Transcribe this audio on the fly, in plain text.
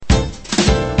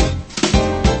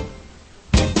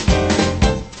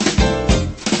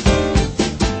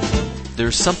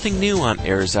There's something new on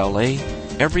AIRS LA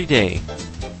every day.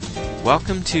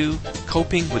 Welcome to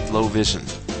Coping with Low Vision.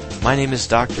 My name is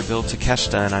Dr. Bill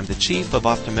Takeshita, and I'm the Chief of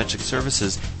Optometric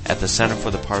Services at the Center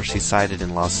for the Partially Sighted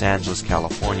in Los Angeles,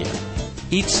 California.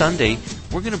 Each Sunday,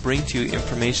 we're going to bring to you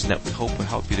information that we hope will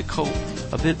help you to cope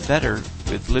a bit better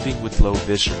with living with low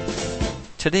vision.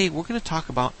 Today, we're going to talk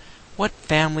about what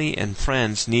family and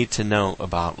friends need to know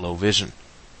about low vision.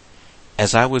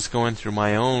 As I was going through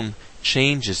my own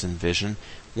changes in vision,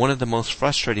 one of the most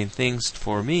frustrating things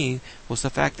for me was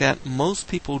the fact that most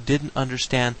people didn't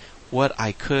understand what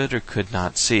I could or could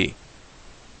not see.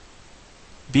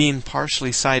 Being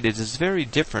partially sighted is very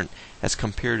different as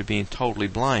compared to being totally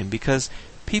blind, because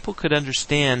people could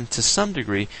understand to some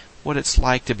degree what it's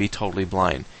like to be totally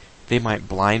blind. They might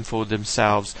blindfold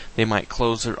themselves, they might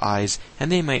close their eyes,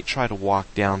 and they might try to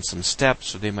walk down some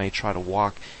steps, or they might try to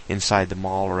walk inside the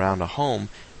mall around a home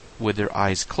with their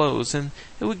eyes closed, and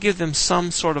it would give them some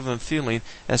sort of a feeling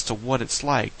as to what it's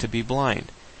like to be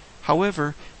blind.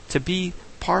 However, to be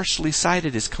partially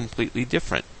sighted is completely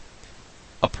different.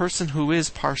 A person who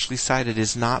is partially sighted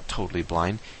is not totally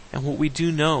blind, and what we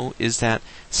do know is that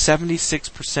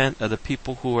 76% of the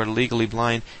people who are legally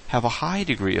blind have a high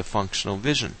degree of functional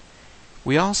vision.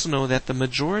 We also know that the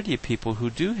majority of people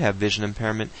who do have vision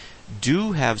impairment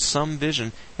do have some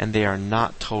vision, and they are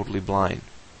not totally blind.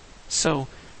 So,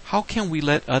 how can we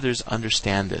let others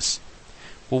understand this?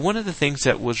 Well, one of the things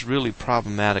that was really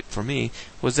problematic for me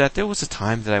was that there was a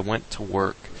time that I went to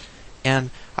work,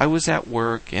 and I was at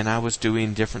work and I was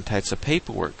doing different types of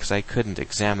paperwork because I couldn't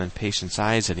examine patients'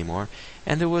 eyes anymore,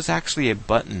 and there was actually a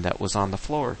button that was on the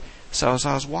floor. So as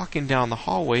I was walking down the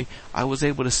hallway, I was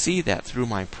able to see that through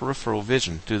my peripheral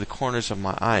vision, through the corners of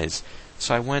my eyes.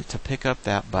 So I went to pick up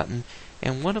that button,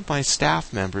 and one of my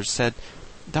staff members said,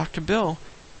 "Dr. Bill,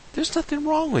 there's nothing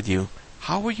wrong with you.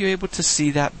 How were you able to see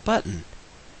that button?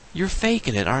 You're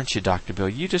faking it, aren't you, Dr. Bill?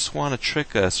 You just want to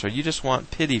trick us, or you just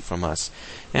want pity from us."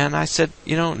 And I said,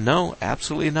 no,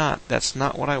 absolutely not. That's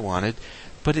not what I wanted.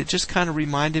 But it just kind of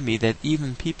reminded me that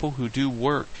even people who do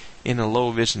work in a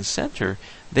low vision center,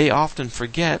 they often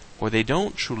forget, or they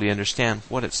don't truly understand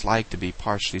what it's like to be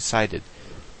partially sighted.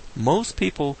 Most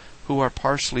people who are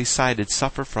partially sighted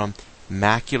suffer from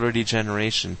macular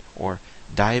degeneration or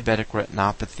diabetic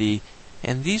retinopathy,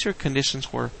 and these are conditions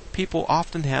where people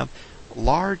often have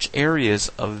large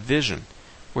areas of vision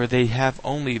where they have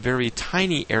only very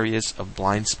tiny areas of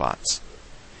blind spots.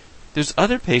 There's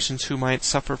other patients who might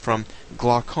suffer from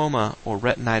glaucoma or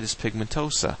retinitis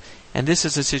pigmentosa, and this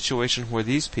is a situation where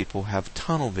these people have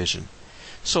tunnel vision.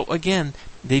 So again,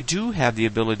 they do have the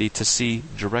ability to see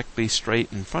directly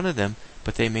straight in front of them,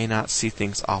 but they may not see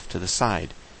things off to the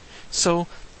side. So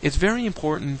it's very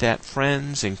important that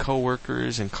friends and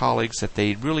coworkers and colleagues, that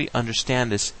they really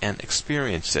understand this and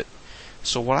experience it.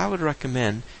 So what I would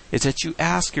recommend is that you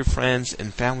ask your friends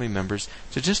and family members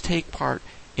to just take part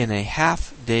in a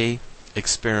half-day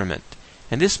experiment.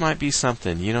 And this might be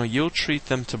something, you'll treat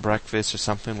them to breakfast or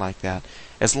something like that,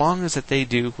 as long as that they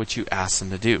do what you ask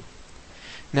them to do.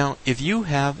 Now, if you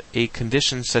have a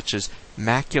condition such as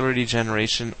macular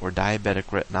degeneration or diabetic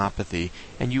retinopathy,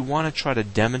 and you want to try to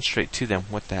demonstrate to them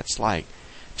what that's like,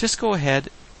 just go ahead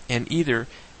and either,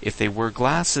 if they wear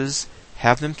glasses,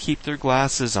 have them keep their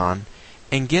glasses on,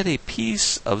 and get a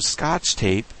piece of Scotch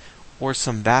tape or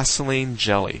some Vaseline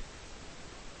jelly.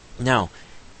 Now,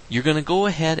 you're going to go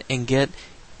ahead and get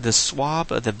the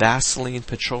swab of the Vaseline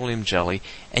petroleum jelly,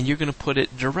 and you're going to put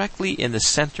it directly in the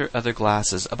center of their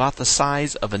glasses, about the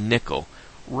size of a nickel,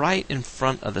 right in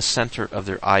front of the center of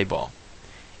their eyeball.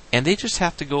 And they just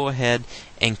have to go ahead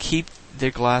and keep their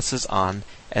glasses on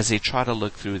as they try to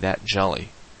look through that jelly.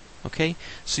 Okay?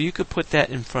 So you could put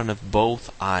that in front of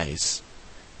both eyes,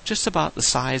 just about the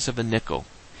size of a nickel.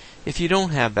 If you don't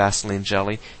have Vaseline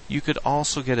jelly, you could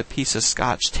also get a piece of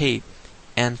Scotch tape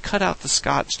and cut out the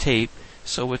Scotch tape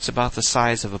so it's about the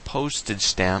size of a postage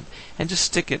stamp, and just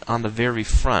stick it on the very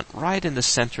front, right in the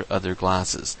center of their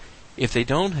glasses. If they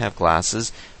don't have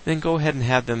glasses, then go ahead and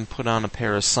have them put on a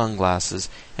pair of sunglasses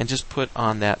and just put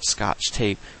on that Scotch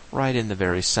tape right in the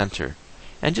very center.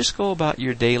 And just go about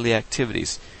your daily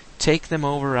activities. Take them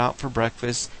over out for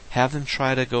breakfast, have them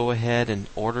try to go ahead and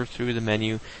order through the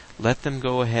menu, let them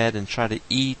go ahead and try to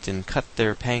eat and cut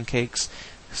their pancakes,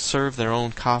 serve their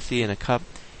own coffee in a cup,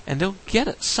 and they'll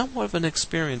get somewhat of an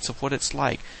experience of what it's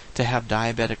like to have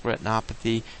diabetic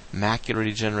retinopathy, macular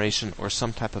degeneration, or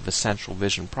some type of a central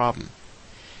vision problem.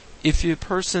 If a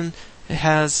person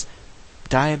has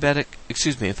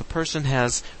if a person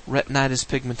has retinitis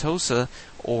pigmentosa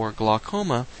or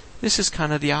glaucoma, this is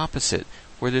kind of the opposite,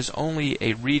 where there's only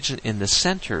a region in the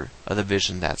center of the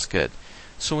vision that's good.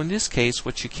 So in this case,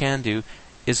 what you can do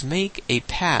is make a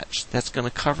patch that's going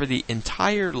to cover the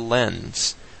entire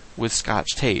lens with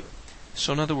Scotch tape.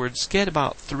 So in other words, get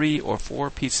about 3 or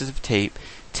 4 pieces of tape,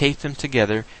 tape them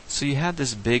together so you have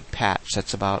this big patch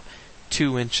that's about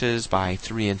 2 inches by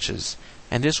 3 inches.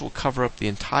 And this will cover up the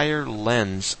entire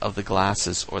lens of the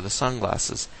glasses or the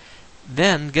sunglasses.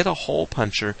 Then get a hole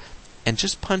puncher and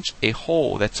just punch a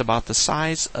hole that's about the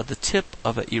size of the tip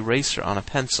of an eraser on a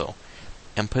pencil,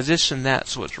 and position that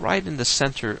so it's right in the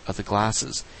center of the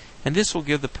glasses. And this will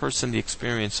give the person the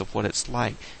experience of what it's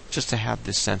like just to have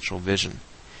this central vision.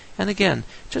 And again,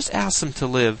 just ask them to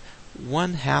live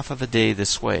 1/2 of a day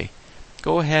this way.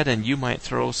 Go ahead and you might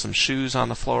throw some shoes on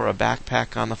the floor, a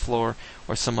backpack on the floor,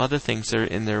 or some other things that are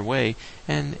in their way,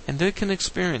 and they can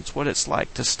experience what it's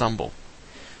like to stumble.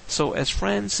 So as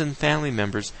friends and family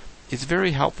members, it's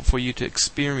very helpful for you to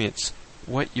experience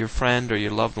what your friend or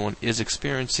your loved one is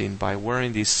experiencing by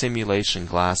wearing these simulation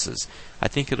glasses. I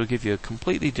think it'll give you a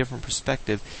completely different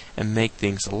perspective and make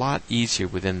things a lot easier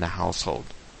within the household.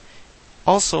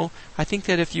 Also, I think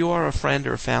that if you are a friend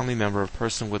or a family member of a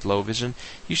person with low vision,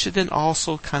 you should then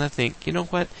also kind of think, you know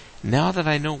what, now that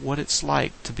I know what it's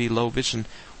like to be low vision,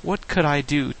 what could I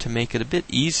do to make it a bit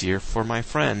easier for my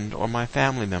friend or my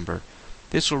family member?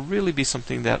 This will really be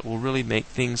something that will really make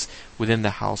things within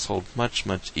the household much,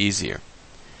 much easier.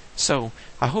 So,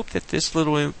 I hope that this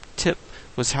little tip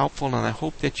was helpful, and I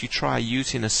hope that you try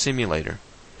using a simulator.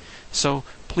 So,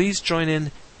 please join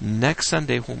in next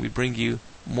Sunday when we bring you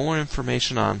more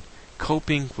information on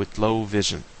coping with low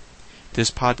vision.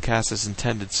 This podcast is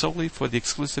intended solely for the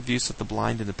exclusive use of the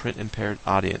blind and the print-impaired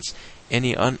audience.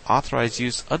 Any unauthorized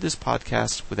use of this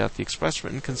podcast without the express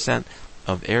written consent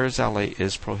of Airs LA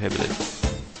is prohibited.